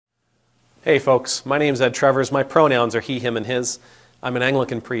Hey folks, my name's Ed Trevors. My pronouns are he, him, and his. I'm an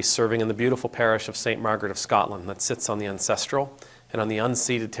Anglican priest serving in the beautiful parish of St. Margaret of Scotland that sits on the ancestral and on the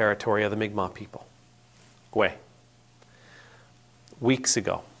unceded territory of the Mi'kmaq people. Gwe. Weeks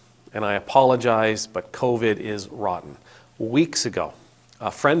ago, and I apologize, but COVID is rotten. Weeks ago, a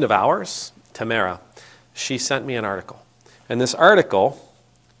friend of ours, Tamara, she sent me an article. And this article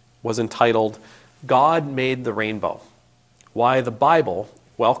was entitled, God Made the Rainbow, Why the Bible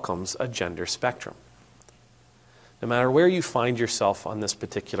Welcomes a Gender Spectrum. No matter where you find yourself in this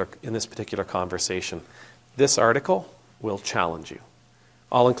particular conversation, this article will challenge you.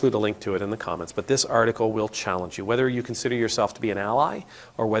 I'll include a link to it in the comments, but this article will challenge you. Whether you consider yourself to be an ally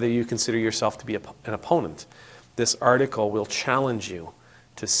or whether you consider yourself to be an opponent, this article will challenge you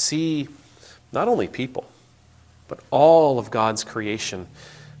to see not only people, but all of God's creation.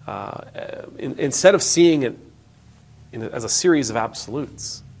 Instead of seeing it as a series of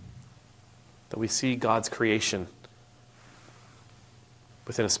absolutes, that we see God's creation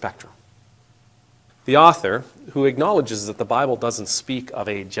within a spectrum. The author, who acknowledges that the Bible doesn't speak of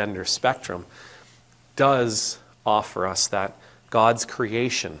a gender spectrum, does offer us that God's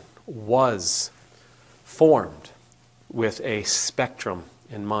creation was formed with a spectrum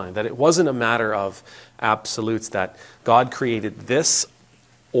in mind, that it wasn't a matter of absolutes, that God created this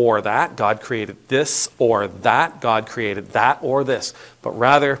or that, God created this or that, God created that or this, but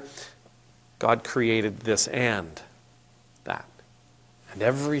rather God created this and that, and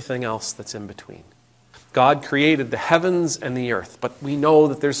everything else that's in between. God created the heavens and the earth, but we know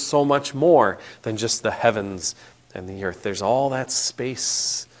that there's so much more than just the heavens and the earth. There's all that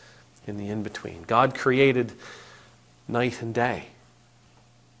space in the in-between. God created night and day,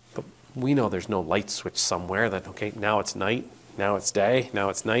 but we know there's no light switch somewhere that, okay, now it's night, now it's day, now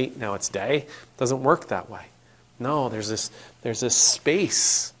it's night, now it's day. It doesn't work that way. No, there's this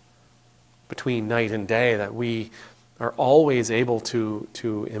space between night and day that we are always able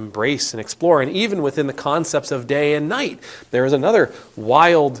to embrace and explore. And even within the concepts of day and night, there is another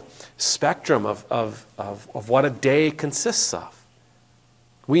wild spectrum of what a day consists of.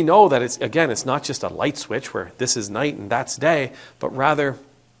 We know that it's not just a light switch where this is night and that's day, but rather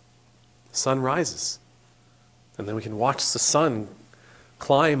the sun rises. And then we can watch the sun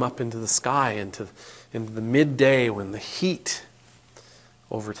climb up into the sky, into the midday when the heat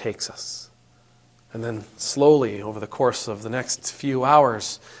overtakes us. And then slowly, over the course of the next few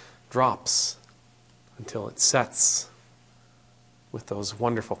hours, drops until it sets with those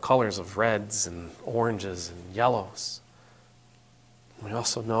wonderful colors of reds and oranges and yellows. We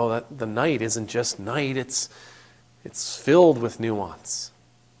also know that the night isn't just night, it's filled with nuance,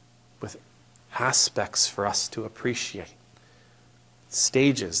 with aspects for us to appreciate,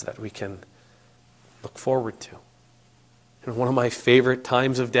 stages that we can look forward to. And one of my favorite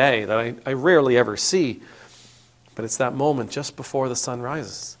times of day that I rarely ever see, but it's that moment just before the sun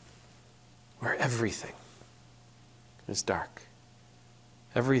rises, where everything is dark.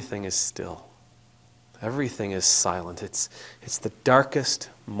 Everything is still. Everything is silent. It's the darkest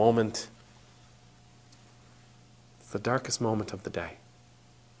moment. It's the darkest moment of the day.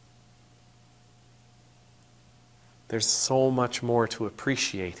 There's so much more to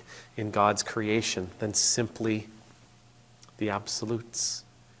appreciate in God's creation than simply the absolutes,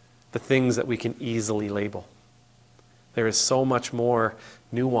 the things that we can easily label. There is so much more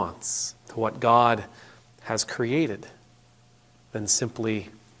nuance to what God has created than simply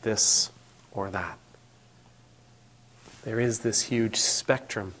this or that. There is this huge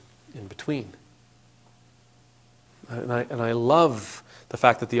spectrum in between. And I love the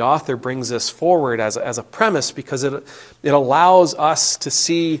fact that the author brings this forward as a premise, because it allows us to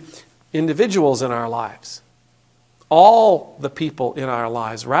see individuals in our lives, all the people in our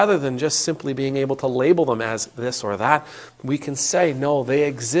lives, rather than just simply being able to label them as this or that. We can say, no, they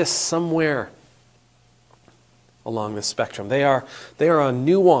exist somewhere along the spectrum. They are a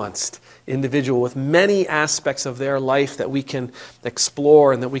nuanced individual with many aspects of their life that we can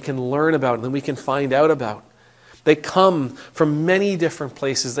explore and that we can learn about and that we can find out about. They come from many different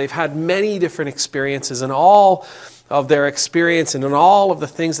places. They've had many different experiences, and all of their experience and in all of the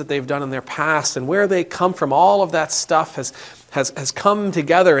things that they've done in their past and where they come from, all of that stuff has come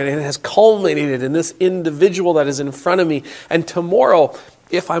together, and it has culminated in this individual that is in front of me. And tomorrow,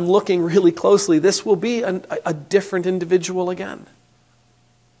 if I'm looking really closely, this will be a different individual again.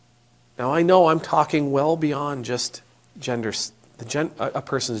 Now, I know I'm talking well beyond just a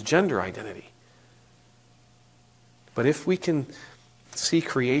person's gender identity. But if we can see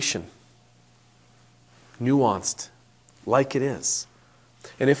creation nuanced like it is,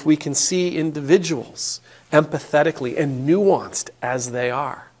 and if we can see individuals empathetically and nuanced as they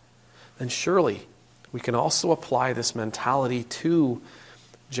are, then surely we can also apply this mentality to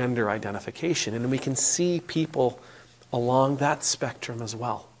gender identification. And we can see people along that spectrum as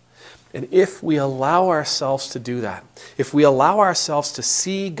well. And if we allow ourselves to do that, if we allow ourselves to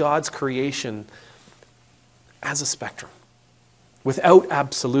see God's creation as a spectrum, without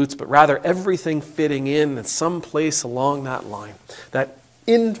absolutes, but rather everything fitting in at some place along that line, that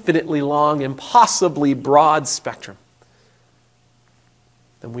infinitely long, impossibly broad spectrum,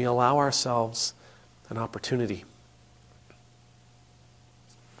 then we allow ourselves an opportunity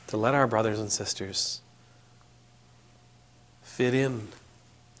to let our brothers and sisters fit in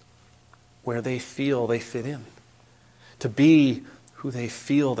where they feel they fit in, to be who they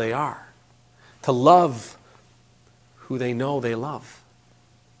feel they are, to love who they know they love.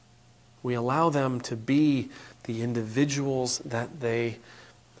 We allow them to be the individuals that they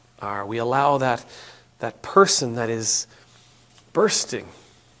are. We allow that person that is bursting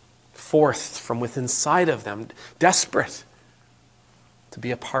forth from within inside of them, desperate to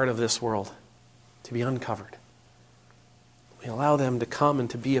be a part of this world, to be uncovered. We allow them to come and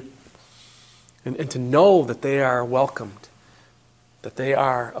to be and to know that they are welcomed, that they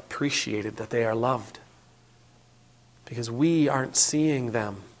are appreciated, that they are loved. Because we aren't seeing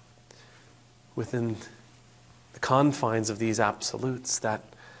them within the confines of these absolutes that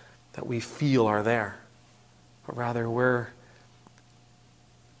we feel are there. But rather we're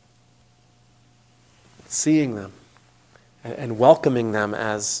seeing them and welcoming them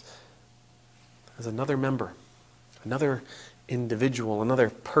as another member, another individual, another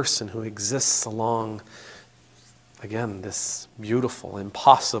person who exists along, again, this beautiful,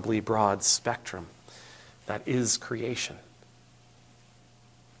 impossibly broad spectrum that is creation.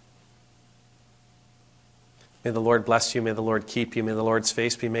 May the Lord bless you. May the Lord keep you. May the Lord's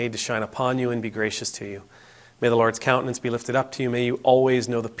face be made to shine upon you and be gracious to you. May the Lord's countenance be lifted up to you. May you always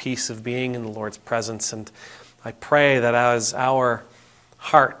know the peace of being in the Lord's presence. And I pray that as our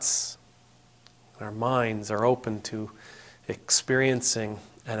hearts, our minds are open to experiencing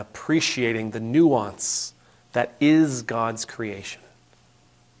and appreciating the nuance that is God's creation,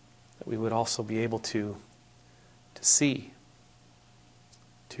 that we would also be able to see,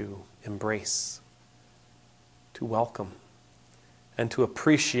 to embrace, to welcome, and to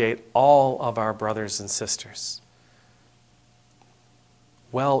appreciate all of our brothers and sisters,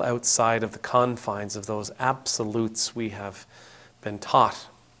 well outside of the confines of those absolutes we have been taught,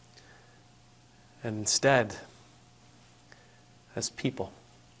 and instead, as people,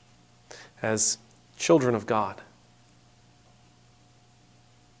 as children of God,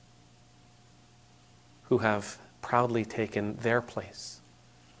 who have proudly taken their place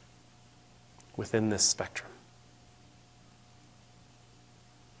within this spectrum.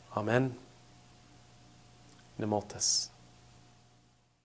 Amen. Nemultus.